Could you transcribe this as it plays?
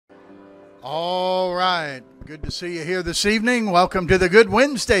All right. Good to see you here this evening. Welcome to the Good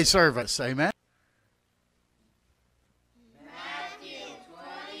Wednesday service. Amen.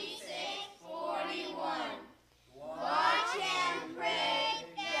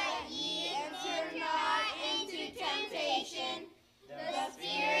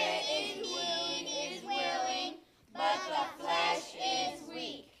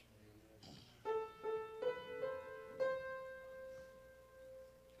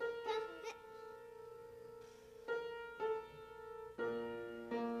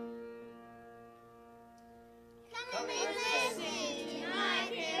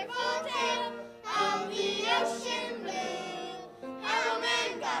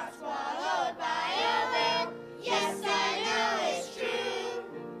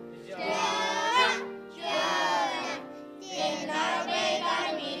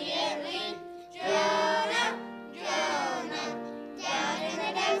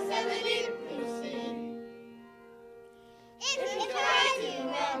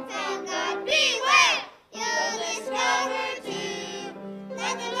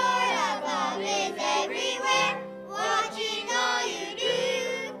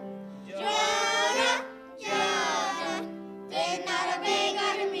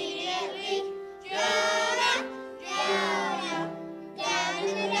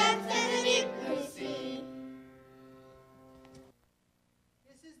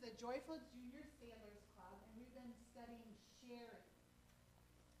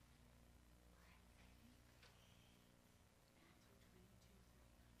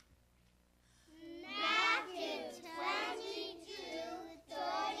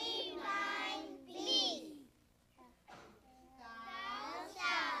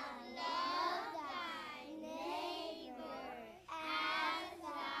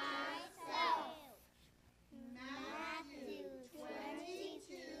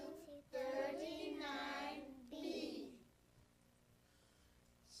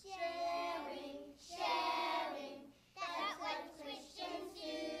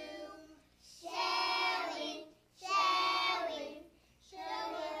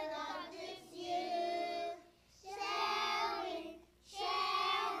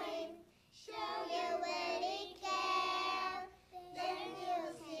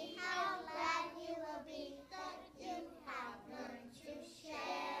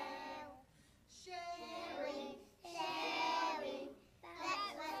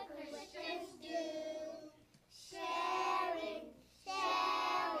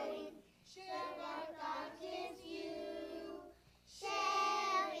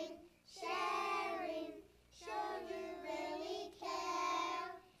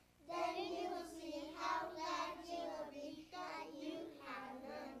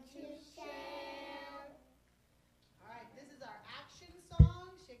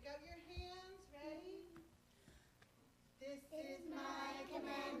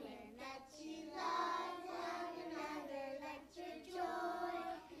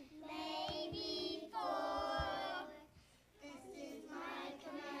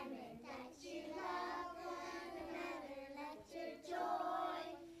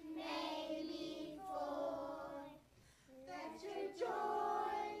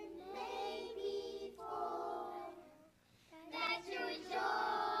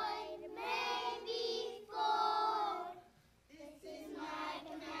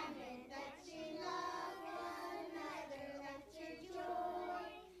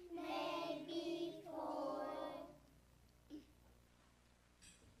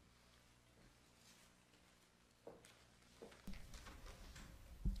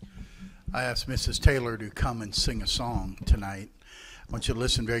 I asked Mrs. Taylor to come and sing a song tonight. I want you to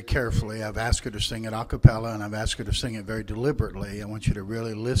listen very carefully. I've asked her to sing it a cappella, and I've asked her to sing it very deliberately. I want you to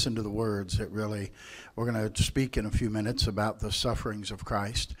really listen to the words. We're going to speak in a few minutes about the sufferings of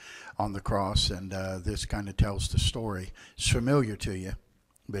Christ on the cross, and this kind of tells the story. It's familiar to you,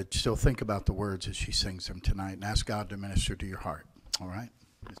 but still think about the words as she sings them tonight, and ask God to minister to your heart. All right?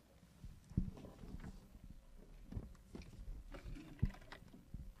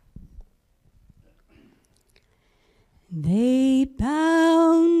 They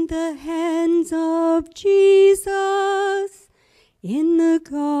bound the hands of Jesus in the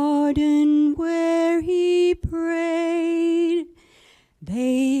garden where he prayed.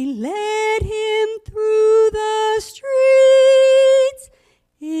 They led him through the streets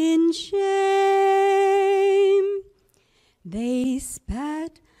in shame. They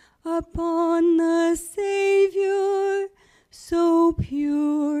spat upon the Savior, so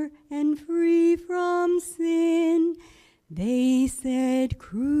pure and free from sin. They said,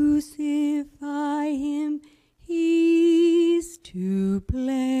 "Crucify him, he's to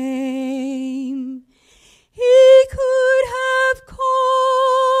blame." could have called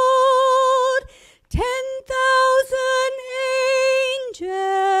 10,000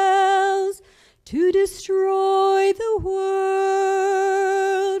 angels to destroy the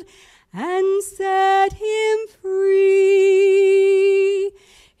world and set him free.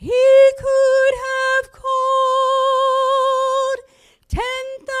 He could have called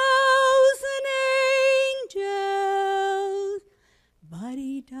 10,000 angels, but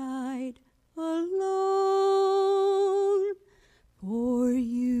he died alone for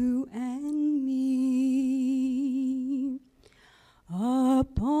you and me.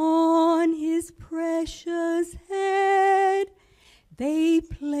 Upon his precious head they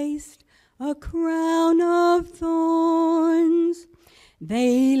placed a crown of thorns.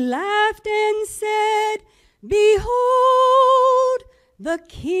 They laughed and said, "Behold the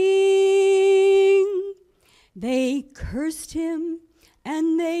King." They cursed him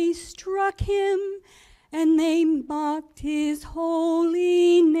and they struck him and they mocked his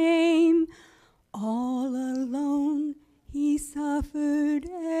holy name. All alone he suffered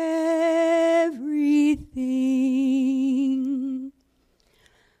everything.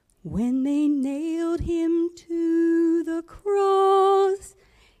 When they nailed him to the cross,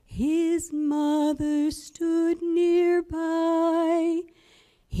 his mother stood nearby.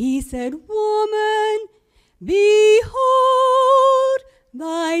 He said, "Woman, behold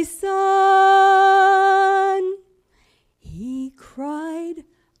thy son." He cried,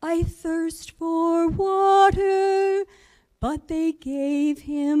 "I thirst for water," but they gave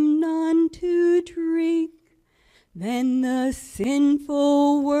him none to drink. Then the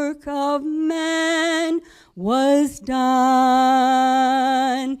sinful work of man was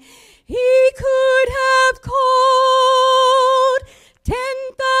done. He could have called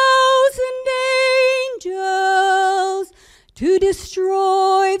 10,000 angels to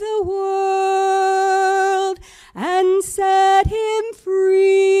destroy the world and set him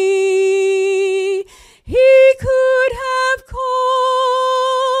free. He could have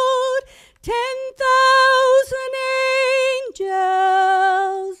called 10,000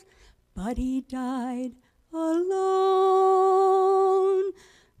 angels, but he died alone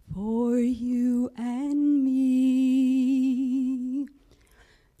for you and me.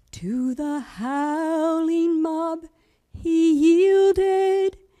 To the howling mob he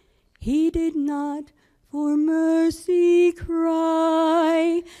yielded. He did not for mercy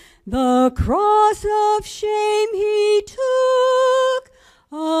cry. The cross of shame he took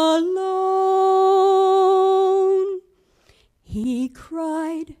alone. He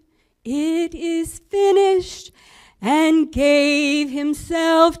cried, "It is finished," and gave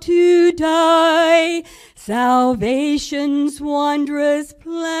himself to die. Salvation's wondrous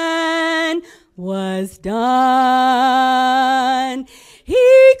plan was done.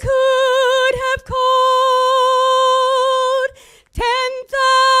 He could have called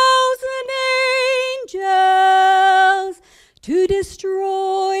 10,000 angels to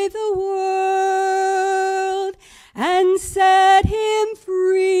destroy the world and set him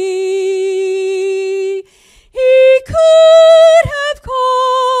free. He could have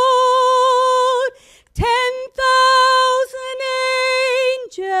called 10,000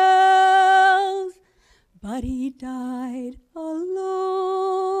 angels, but he died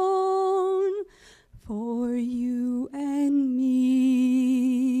alone for you and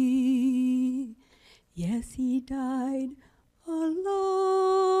me. Yes, he died alone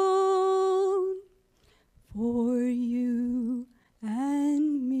for you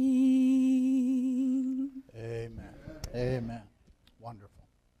and me. Amen. Amen. Wonderful.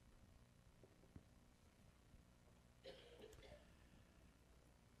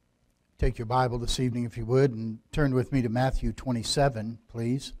 Take your Bible this evening, if you would, and turn with me to Matthew 27,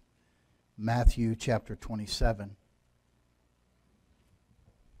 please. Matthew chapter 27.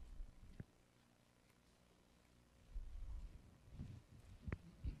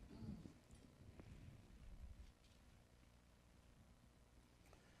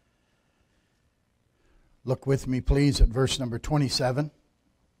 Look with me, please, at verse number 27.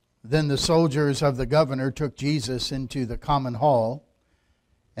 Then the soldiers of the governor took Jesus into the common hall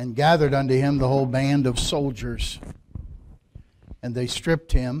and gathered unto him the whole band of soldiers. And they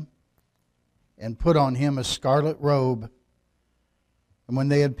stripped him and put on him a scarlet robe. And when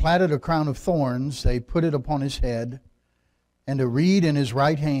they had platted a crown of thorns, they put it upon his head, and a reed in his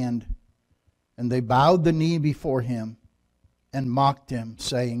right hand. And they bowed the knee before him and mocked him,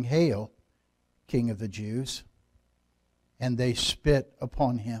 saying, "Hail, King of the Jews." And they spit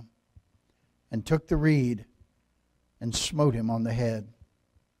upon him and took the reed and smote him on the head.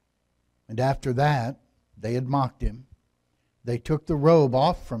 And after that they had mocked him, they took the robe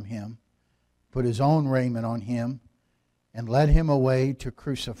off from him put his own raiment on him, and led him away to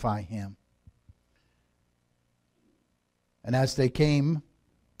crucify him. And as they came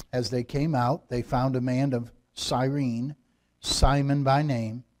out, they found a man of Cyrene, Simon by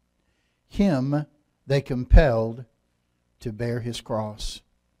name. Him they compelled to bear his cross.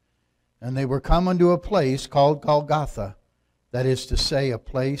 And they were come unto a place called Golgotha, that is to say, a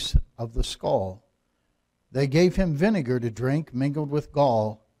place of the skull. They gave him vinegar to drink mingled with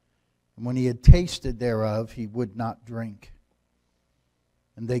gall, and when he had tasted thereof, he would not drink.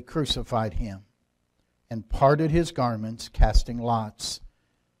 And they crucified him, and parted his garments, casting lots,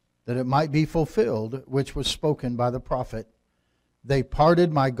 that it might be fulfilled, which was spoken by the prophet. They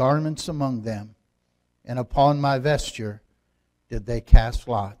parted my garments among them, and upon my vesture did they cast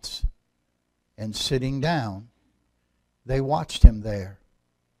lots. And sitting down, they watched him there,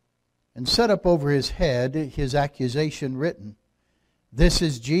 and set up over his head his accusation written, This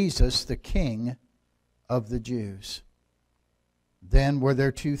is Jesus, the King of the Jews. Then were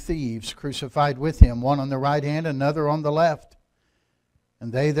there two thieves crucified with him, one on the right hand, another on the left.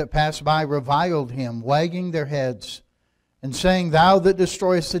 And they that passed by reviled him, wagging their heads, and saying, Thou that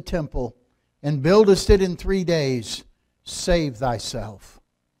destroyest the temple, and buildest it in 3 days, save thyself.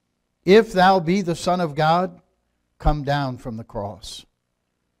 If thou be the Son of God, come down from the cross.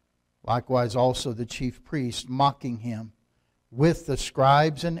 Likewise also the chief priest, mocking him, with the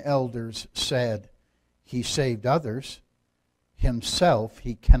scribes and elders, said, He saved others, himself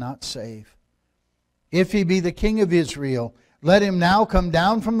he cannot save. If he be the King of Israel, let him now come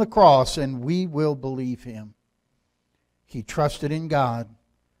down from the cross, and we will believe him. He trusted in God.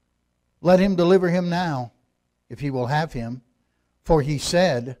 Let him deliver him now, if he will have him. For he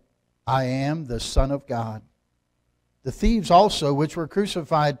said, I am the Son of God. The thieves also, which were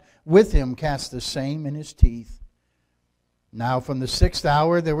crucified with him, cast the same in his teeth. Now from the 6th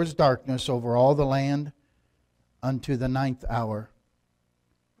hour there was darkness over all the land unto the 9th hour.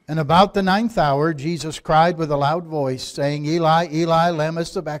 And about the 9th hour Jesus cried with a loud voice, saying, Eli, Eli, lama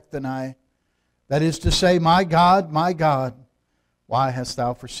sabachthani. That is to say, my God, why hast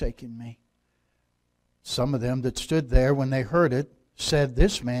thou forsaken me? Some of them that stood there, when they heard it, said,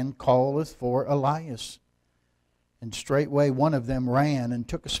 This man calleth for Elias. And straightway one of them ran and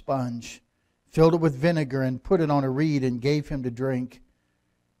took a sponge, filled it with vinegar, and put it on a reed, and gave him to drink.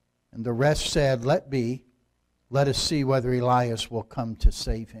 And the rest said, Let be, let us see whether Elias will come to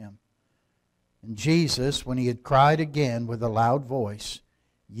save him. And Jesus, when he had cried again with a loud voice,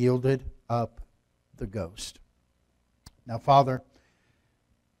 yielded up the ghost. Now, Father,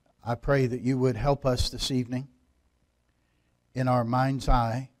 I pray that you would help us this evening in our mind's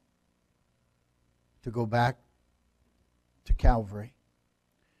eye to go back to Calvary,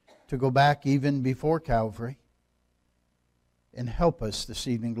 to go back even before Calvary, and help us this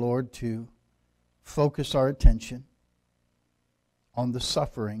evening, Lord, to focus our attention on the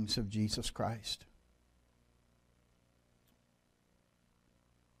sufferings of Jesus Christ.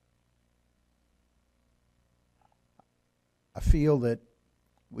 I feel that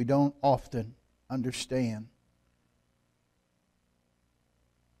we don't often understand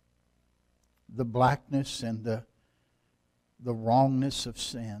the blackness and the wrongness of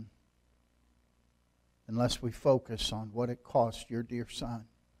sin unless we focus on what it cost your dear Son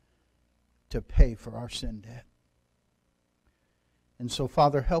to pay for our sin debt. And so,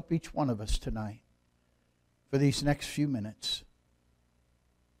 Father, help each one of us tonight for these next few minutes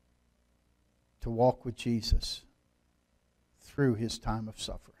to walk with Jesus through his time of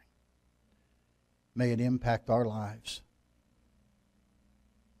suffering. May it impact our lives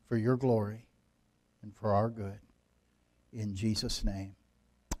for your glory and for our good. In Jesus' name,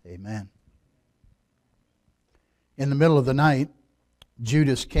 amen. In the middle of the night,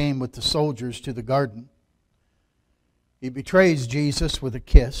 Judas came with the soldiers to the garden. He betrays Jesus with a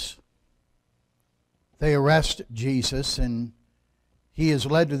kiss. They arrest Jesus, and he is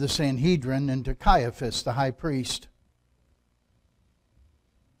led to the Sanhedrin and to Caiaphas, the high priest.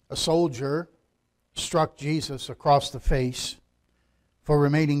 A soldier struck Jesus across the face for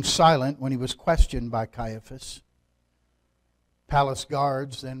remaining silent when he was questioned by Caiaphas. Palace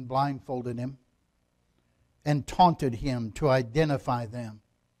guards then blindfolded him and taunted him to identify them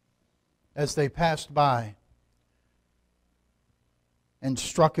as they passed by and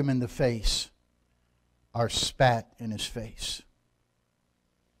struck him in the face or spat in his face.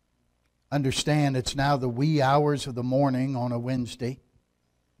 Understand, it's now the wee hours of the morning on a Wednesday.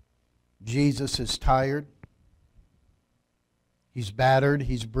 Jesus is tired. He's battered.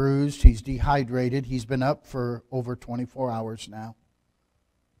 He's bruised. He's dehydrated. He's been up for over 24 hours now.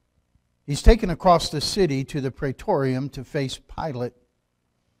 He's taken across the city to the praetorium to face Pilate.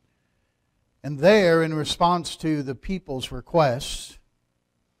 And there, in response to the people's requests,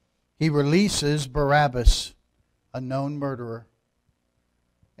 he releases Barabbas, a known murderer,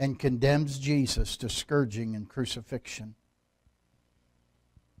 and condemns Jesus to scourging and crucifixion.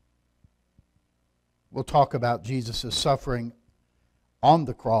 We'll talk about Jesus' suffering on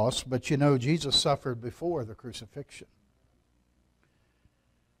the cross, but you know, Jesus suffered before the crucifixion.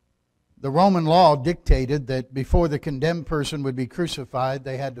 The Roman law dictated that before the condemned person would be crucified,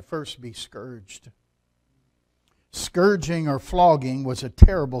 they had to first be scourged. Scourging or flogging was a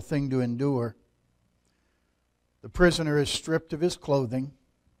terrible thing to endure. The prisoner is stripped of his clothing.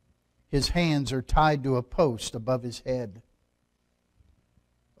 His hands are tied to a post above his head.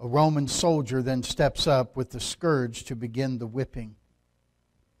 A Roman soldier then steps up with the scourge to begin the whipping.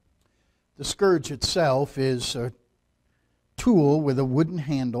 The scourge itself is a tool with a wooden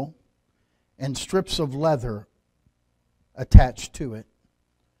handle and strips of leather attached to it.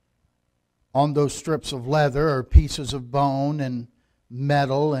 On those strips of leather are pieces of bone and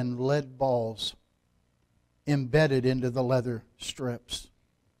metal and lead balls embedded into the leather strips.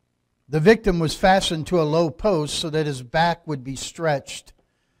 The victim was fastened to a low post so that his back would be stretched.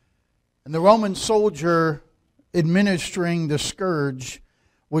 And the Roman soldier administering the scourge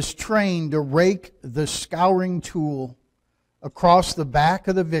was trained to rake the scouring tool across the back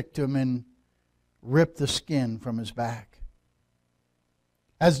of the victim and rip the skin from his back.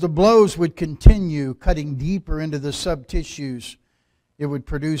 As the blows would continue, cutting deeper into the subtissues, it would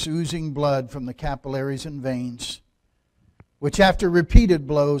produce oozing blood from the capillaries and veins, which after repeated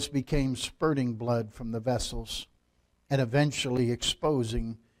blows became spurting blood from the vessels and eventually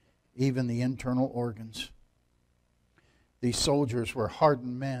exposing even the internal organs. These soldiers were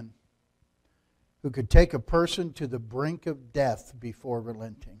hardened men who could take a person to the brink of death before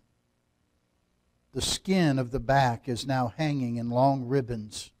relenting. The skin of the back is now hanging in long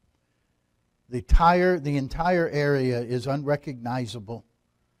ribbons. The entire area is unrecognizable,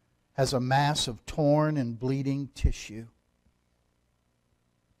 has a mass of torn and bleeding tissue.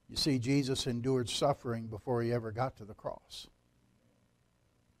 You see, Jesus endured suffering before he ever got to the cross.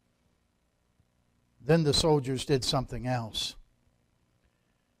 Then the soldiers did something else.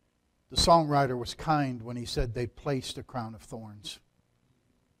 The songwriter was kind when he said they placed a crown of thorns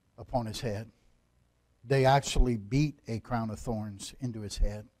upon his head. They actually beat a crown of thorns into his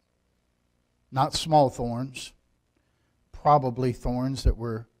head. Not small thorns, probably thorns that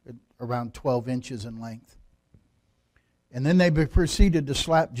were around 12 inches in length. And then they proceeded to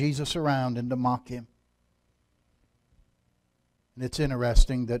slap Jesus around and to mock him. And it's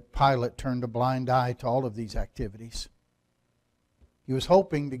interesting that Pilate turned a blind eye to all of these activities. He was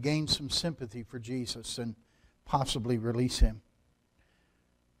hoping to gain some sympathy for Jesus and possibly release him.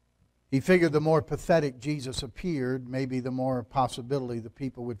 He figured the more pathetic Jesus appeared, maybe the more possibility the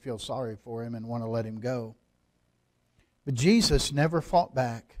people would feel sorry for him and want to let him go. But Jesus never fought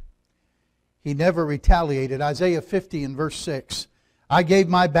back. He never retaliated. Isaiah 50 and verse 6, I gave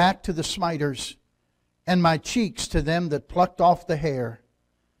my back to the smiters, and my cheeks to them that plucked off the hair.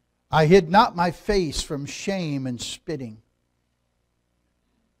 I hid not my face from shame and spitting.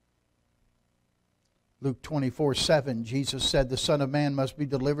 Luke 24:7, Jesus said, the Son of Man must be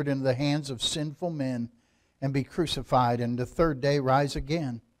delivered into the hands of sinful men and be crucified, and the third day rise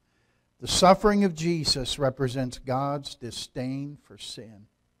again. The suffering of Jesus represents God's disdain for sin.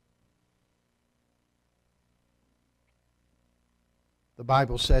 The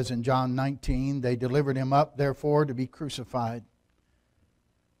Bible says in John 19, they delivered him up, therefore, to be crucified.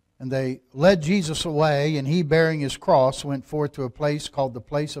 And they led Jesus away, and he, bearing his cross, went forth to a place called the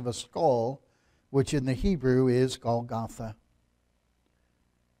place of a skull, which in the Hebrew is Golgotha.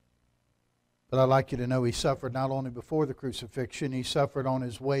 But I'd like you to know he suffered not only before the crucifixion, he suffered on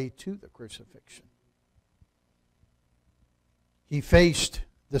his way to the crucifixion. He faced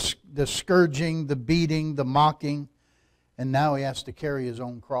the scourging, the beating, the mocking, and now he has to carry his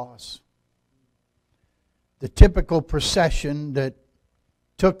own cross. The typical procession that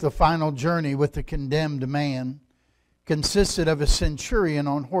took the final journey with the condemned man consisted of a centurion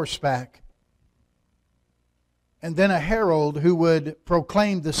on horseback, and then a herald who would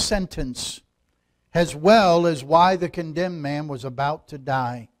proclaim the sentence as well as why the condemned man was about to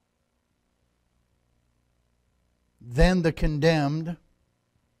die. Then the condemned,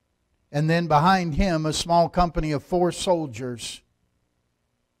 and then behind him a small company of 4 soldiers.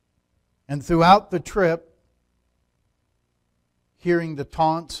 And throughout the trip, hearing the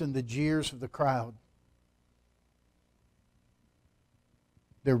taunts and the jeers of the crowd,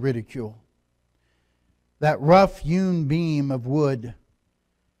 their ridicule. That rough hewn beam of wood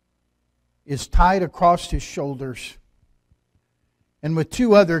is tied across his shoulders. And with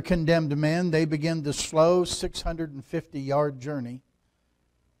two other condemned men, they begin the slow 650-yard journey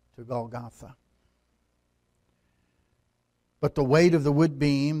to Golgotha. But the weight of the wood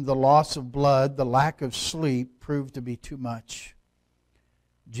beam, the loss of blood, the lack of sleep proved to be too much.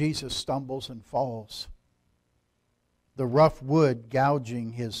 Jesus stumbles and falls, the rough wood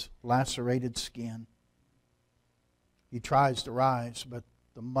gouging his lacerated skin. He tries to rise, but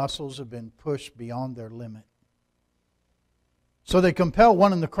the muscles have been pushed beyond their limit. So they compel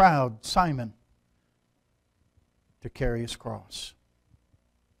one in the crowd, Simon, to carry his cross.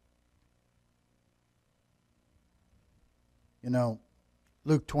 You know,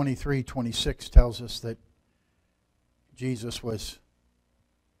 Luke 23:26 tells us that Jesus was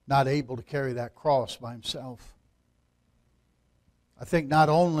not able to carry that cross by himself. I think not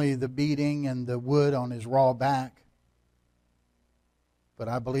only the beating and the wood on his raw back, but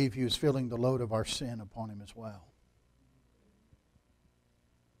I believe he was feeling the load of our sin upon him as well.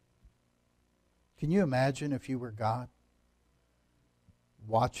 Can you imagine if you were God,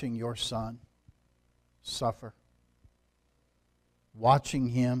 watching your son suffer, watching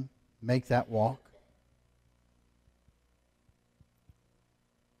him make that walk?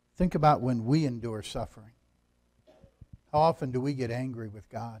 Think about when we endure suffering. How often do we get angry with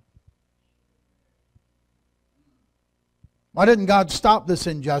God? Why didn't God stop this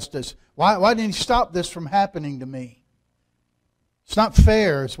injustice? Why didn't He stop this from happening to me? It's not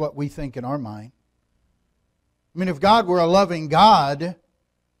fair, is what we think in our mind. I mean, if God were a loving God,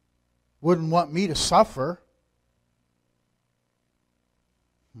 wouldn't want me to suffer.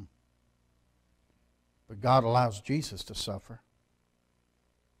 But God allows Jesus to suffer,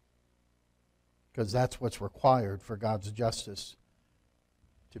 because that's what's required for God's justice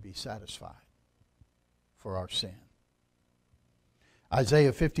to be satisfied for our sin.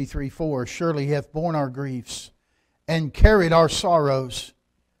 Isaiah 53:4, surely He hath borne our griefs and carried our sorrows.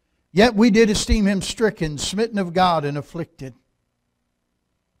 Yet we did esteem Him stricken, smitten of God, and afflicted.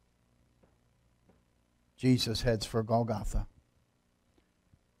 Jesus heads for Golgotha.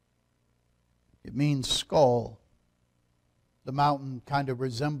 It means skull. The mountain kind of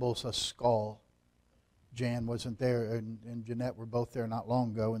resembles a skull. Jan wasn't there, and Jeanette were both there not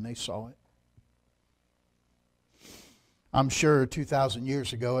long ago, and they saw it. I'm sure 2,000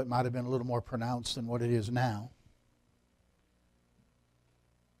 years ago it might have been a little more pronounced than what it is now.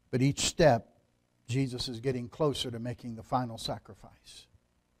 But each step, Jesus is getting closer to making the final sacrifice.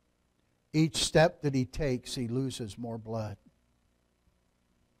 Each step that He takes, He loses more blood.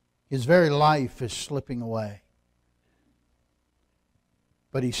 His very life is slipping away.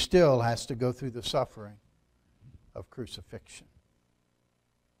 But He still has to go through the suffering of crucifixion.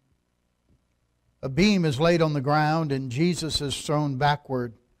 A beam is laid on the ground, and Jesus is thrown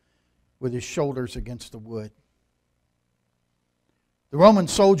backward with his shoulders against the wood. The Roman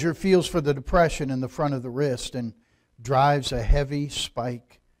soldier feels for the depression in the front of the wrist and drives a heavy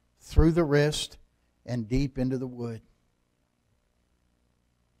spike through the wrist and deep into the wood.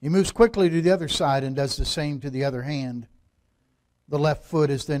 He moves quickly to the other side and does the same to the other hand. The left foot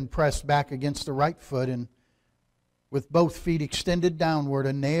is then pressed back against the right foot, and with both feet extended downward,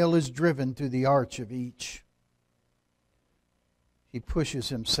 a nail is driven through the arch of each. He pushes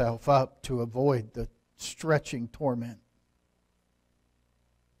himself up to avoid the stretching torment,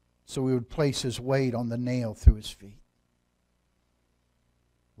 so he would place his weight on the nail through his feet.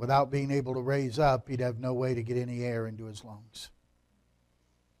 Without being able to raise up, he'd have no way to get any air into his lungs.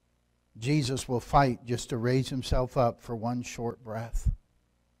 Jesus will fight just to raise himself up for one short breath.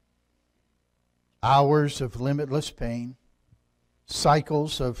 Hours of limitless pain,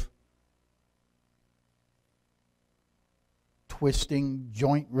 cycles of twisting,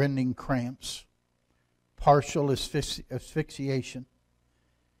 joint-rending cramps, partial asphyxiation,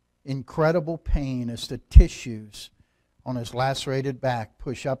 incredible pain as the tissues on his lacerated back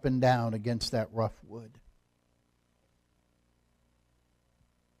push up and down against that rough wood.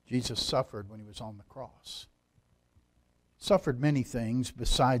 Jesus suffered when he was on the cross. Suffered many things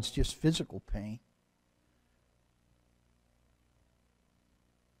besides just physical pain.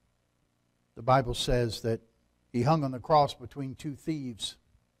 The Bible says that he hung on the cross between two thieves.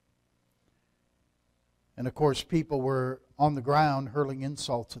 And of course, people were on the ground hurling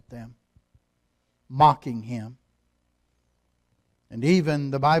insults at them, mocking him. And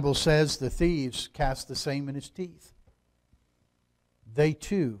even the Bible says the thieves cast the same in his teeth. They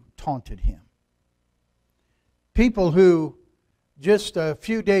too taunted him. People who just a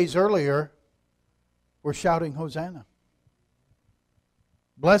few days earlier were shouting, Hosanna.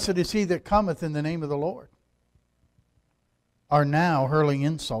 Blessed is he that cometh in the name of the Lord, are now hurling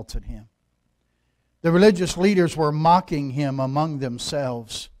insults at him. The religious leaders were mocking him among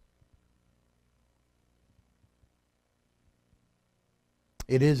themselves.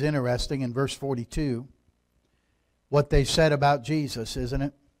 It is interesting in verse 42 what they said about Jesus, isn't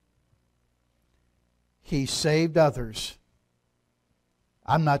it? He saved others.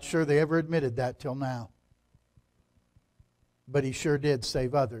 I'm not sure they ever admitted that till now. But he sure did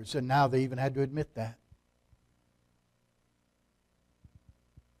save others, and now they even had to admit that.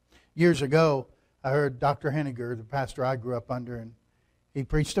 Years ago, I heard Dr. Henniger, the pastor I grew up under, and he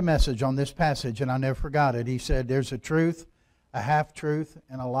preached a message on this passage, and I never forgot it. He said, there's a truth, a half-truth,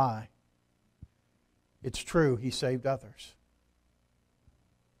 and a lie. It's true, he saved others.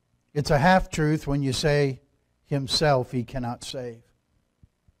 It's a half-truth when you say himself he cannot save.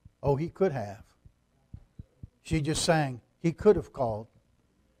 Oh, he could have. She just sang, he could have called.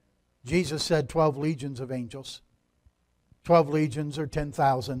 Jesus said 12 legions of angels. 12 legions or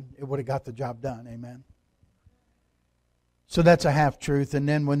 10,000, it would have got the job done. Amen. So that's a half-truth. And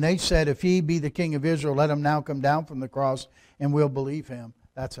then when they said, if he be the king of Israel, let him now come down from the cross and we'll believe him.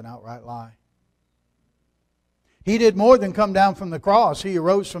 That's an outright lie. He did more than come down from the cross. He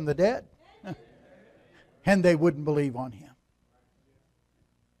arose from the dead. And they wouldn't believe on him.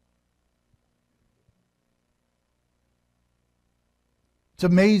 It's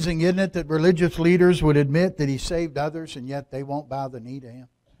amazing, isn't it, that religious leaders would admit that he saved others and yet they won't bow the knee to him.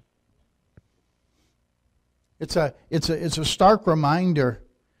 It's a stark reminder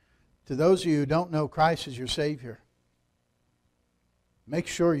to those of you who don't know Christ as your Savior. Make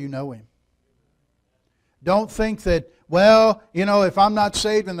sure you know him. Don't think that, well, if I'm not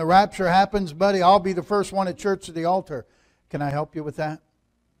saved and the rapture happens, buddy, I'll be the first one at church at the altar. Can I help you with that?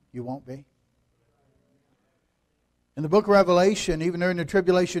 You won't be. In the book of Revelation, even during the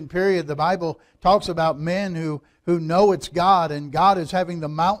tribulation period, the Bible talks about men who know it's God, and God is having the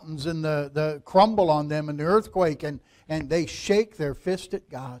mountains and the crumble on them and the earthquake, and they shake their fist at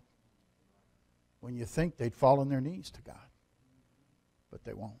God when you think they'd fall on their knees to God. But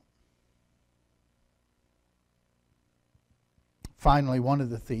they won't. Finally, one of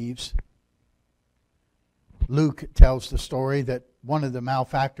the thieves, Luke tells the story that one of the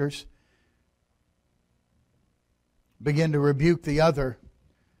malefactors began to rebuke the other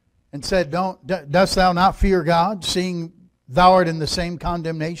and said, dost thou not fear God, seeing thou art in the same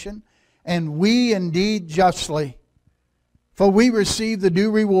condemnation? And we indeed justly, for we receive the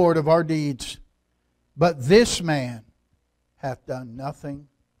due reward of our deeds. But this man hath done nothing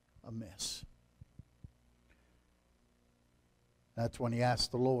amiss. That's when he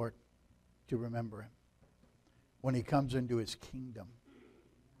asked the Lord to remember him. When he comes into his kingdom.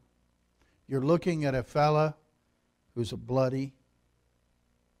 You're looking at a fella who's a bloody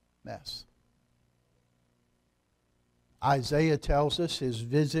mess. Isaiah tells us his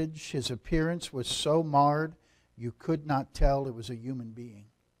visage, his appearance was so marred you could not tell it was a human being.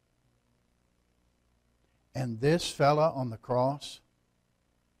 And this fella on the cross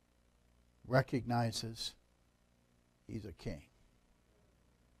recognizes he's a king.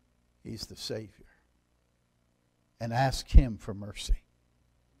 He's the Savior. And asks him for mercy.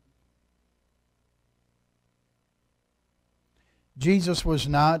 Jesus was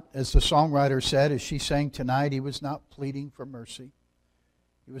not, as the songwriter said, as she sang tonight, he was not pleading for mercy.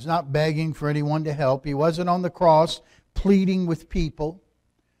 He was not begging for anyone to help. He wasn't on the cross pleading with people.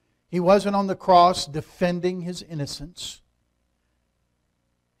 He wasn't on the cross defending his innocence.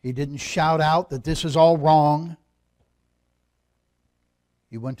 He didn't shout out that this is all wrong.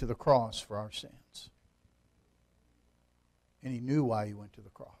 He went to the cross for our sins. And he knew why he went to the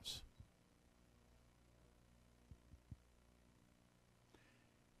cross.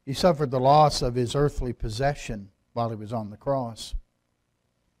 He suffered the loss of his earthly possession while he was on the cross.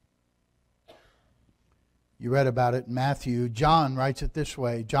 You read about it in Matthew. John writes it this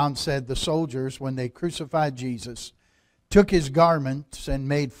way. John said, the soldiers, when they crucified Jesus, took his garments and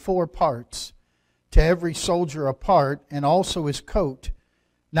made 4 parts, to every soldier a part, and also his coat.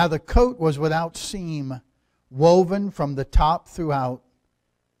 Now the coat was without seam, woven from the top throughout.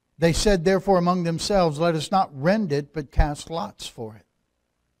 They said therefore among themselves, let us not rend it, but cast lots for it,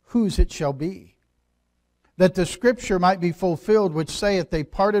 whose it shall be. That the scripture might be fulfilled, which saith, they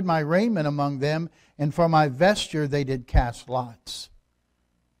parted my raiment among them, and for my vesture they did cast lots.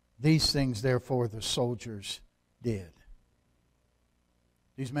 These things therefore the soldiers did.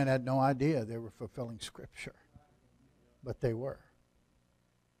 These men had no idea they were fulfilling scripture, but they were.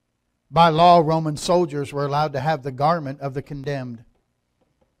 By law, Roman soldiers were allowed to have the garment of the condemned.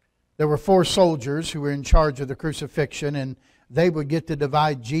 There were 4 soldiers who were in charge of the crucifixion, and they would get to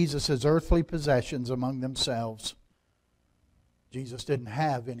divide Jesus' earthly possessions among themselves. Jesus didn't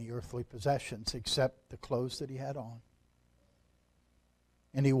have any earthly possessions except the clothes that he had on.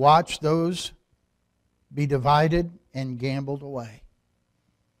 And he watched those be divided and gambled away.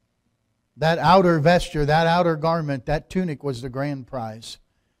 That outer vesture, that outer garment, that tunic was the grand prize,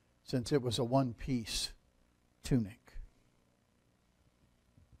 since it was a one-piece tunic.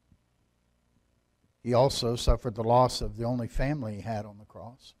 He also suffered the loss of the only family he had on the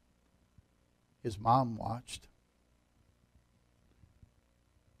cross. His mom watched.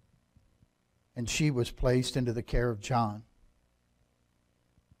 And she was placed into the care of John.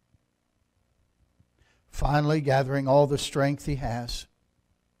 Finally, gathering all the strength he has,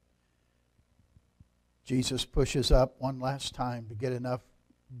 Jesus pushes up one last time to get enough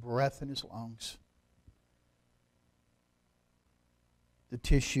breath in his lungs. The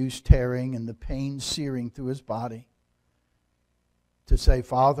tissues tearing and the pain searing through his body, to say,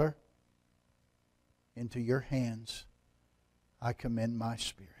 Father, into your hands I commend my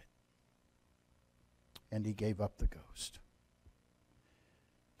spirit. And he gave up the ghost.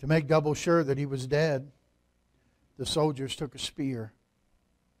 To make double sure that he was dead, the soldiers took a spear.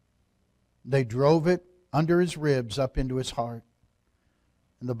 They drove it under his ribs up into his heart.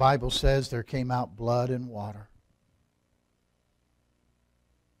 And the Bible says there came out blood and water.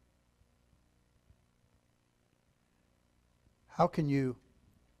 How can you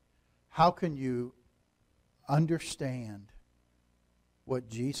understand what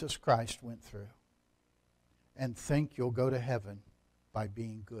Jesus Christ went through and think you'll go to heaven by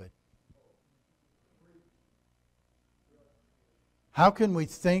being good? How can we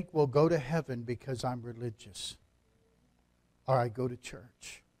think we'll go to heaven because I'm religious or I go to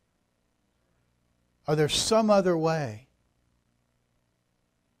church? Are there some other way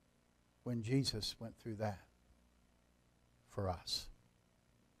when Jesus went through that for us?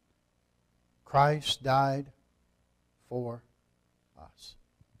 Christ died for us.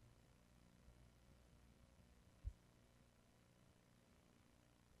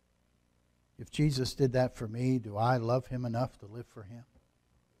 If Jesus did that for me, do I love him enough to live for him?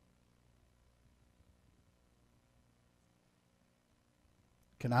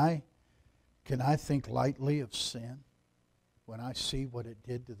 Can I think lightly of sin when I see what it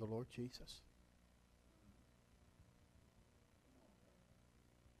did to the Lord Jesus?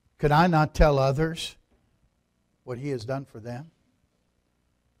 Could I not tell others what he has done for them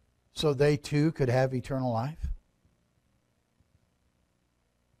so they too could have eternal life?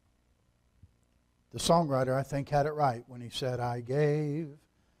 The songwriter, I think, had it right when he said, I gave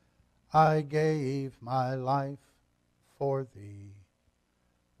my life for thee.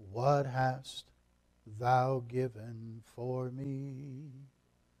 What hast thou given for me?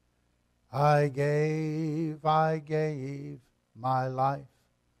 I gave my life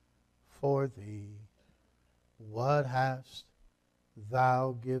for thee. What hast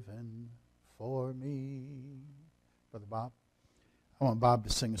thou given for me? Brother Bob, I want Bob to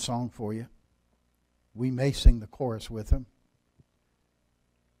sing a song for you. We may sing the chorus with him.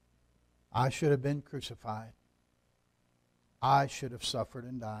 I should have been crucified. I should have suffered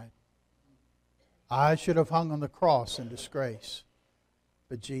and died. I should have hung on the cross in disgrace.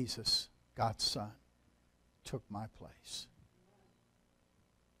 But Jesus, God's Son, took my place.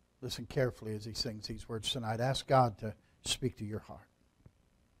 Listen carefully as he sings these words tonight. Ask God to speak to your heart.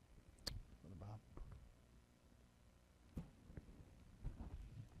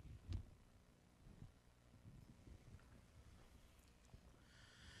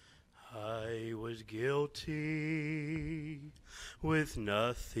 I was guilty with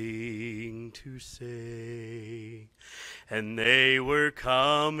nothing to say, and they were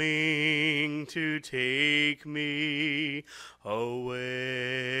coming to take me away.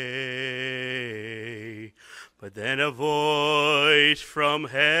 But then a voice from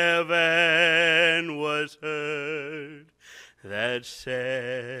heaven was heard that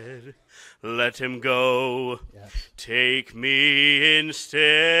said, let him go, yes. Take me instead.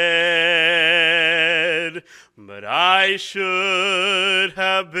 But I should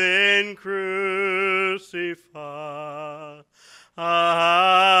have been crucified. I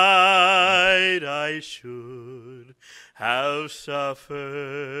should have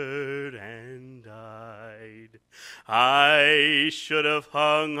suffered and died. I should have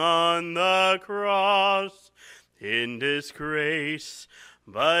hung on the cross in disgrace.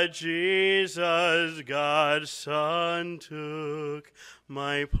 But Jesus, God's Son, took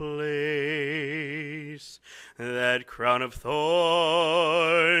my place. That crown of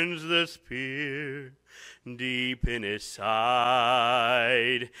thorns, the spear deep in his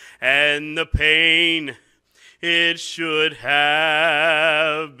side, and the pain it should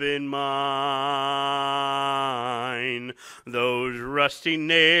have been mine. Those rusty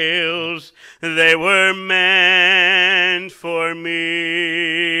nails, they were meant for me,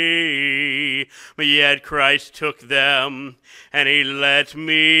 but yet Christ took them and he let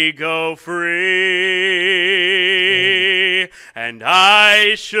me go free. And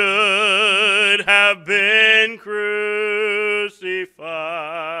I should have been crucified.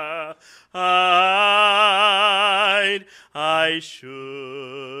 I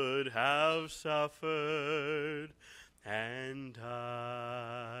should have suffered and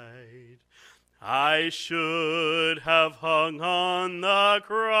died. I should have hung on the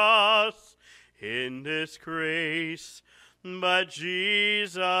cross in disgrace, but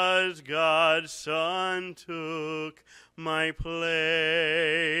Jesus, God's Son, took my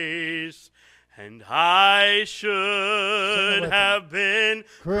place. And I should have been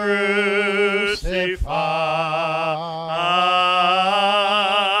crucified.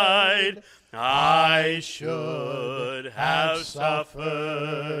 I should have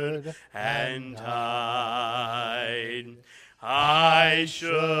suffered and died. I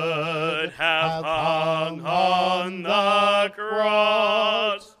should have hung on the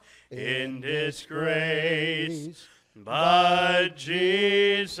cross in disgrace, but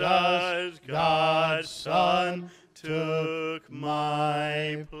Jesus, God's Son, took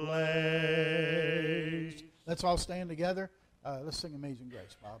my place. Let's all stand together. Let's sing Amazing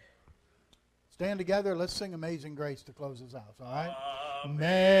Grace, Bob. Stand together. Let's sing Amazing Grace to close us out. All right?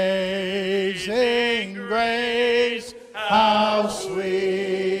 Amazing Grace, how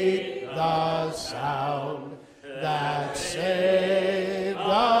sweet the sound that saved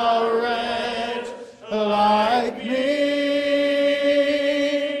a wretch like me.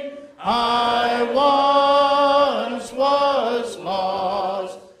 I once was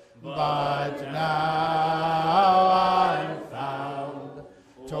lost, but now I'm found.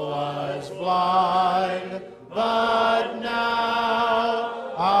 'Twas blind, but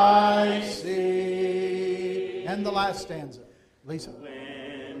now I see. And the last stanza, Lisa.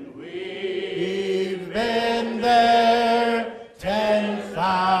 When we've been there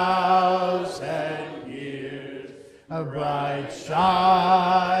 10,000 years, a bright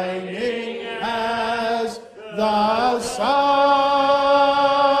shining as the sun,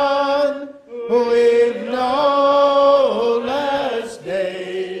 we've no less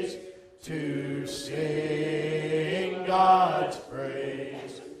days to sing God's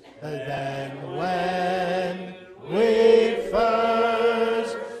praise than when we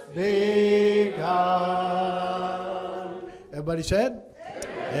first begun. Everybody said?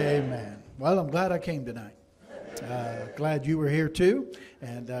 Amen. Well, I'm glad I came tonight. Glad you were here too,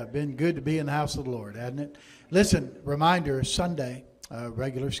 and been good to be in the house of the Lord, hasn't it? Listen, reminder, Sunday,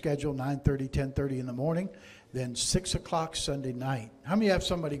 regular schedule, 9:30, 10:30 in the morning, then 6 o'clock Sunday night. How many have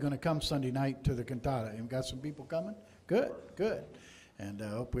somebody going to come Sunday night to the cantata? You got some people coming? Good, good. And I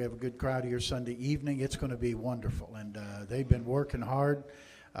hope we have a good crowd here Sunday evening. It's going to be wonderful, and they've been working hard.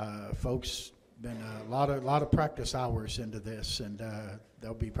 Folks, been a lot of practice hours into this, and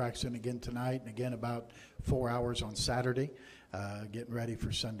they'll be practicing again tonight and again about 4 hours on Saturday, getting ready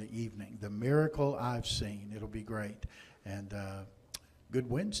for Sunday evening. The miracle I've seen, it'll be great. And good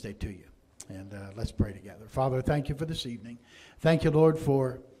Wednesday to you. And let's pray together. Father, thank you for this evening. Thank you, Lord,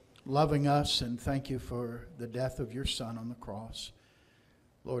 for loving us, and thank you for the death of your Son on the cross.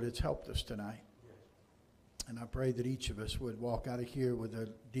 Lord, it's helped us tonight. And I pray that each of us would walk out of here with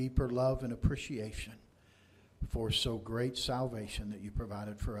a deeper love and appreciation for so great salvation that you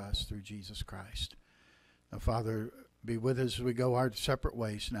provided for us through Jesus Christ. Now, Father, be with us as we go our separate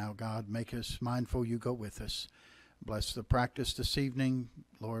ways now. God, make us mindful you go with us. Bless the practice this evening.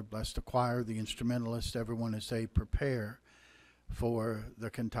 Lord, bless the choir, the instrumentalists, everyone as they prepare for the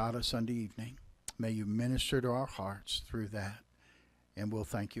cantata Sunday evening. May you minister to our hearts through that, and we'll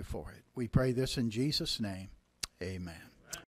thank you for it. We pray this in Jesus' name. Amen.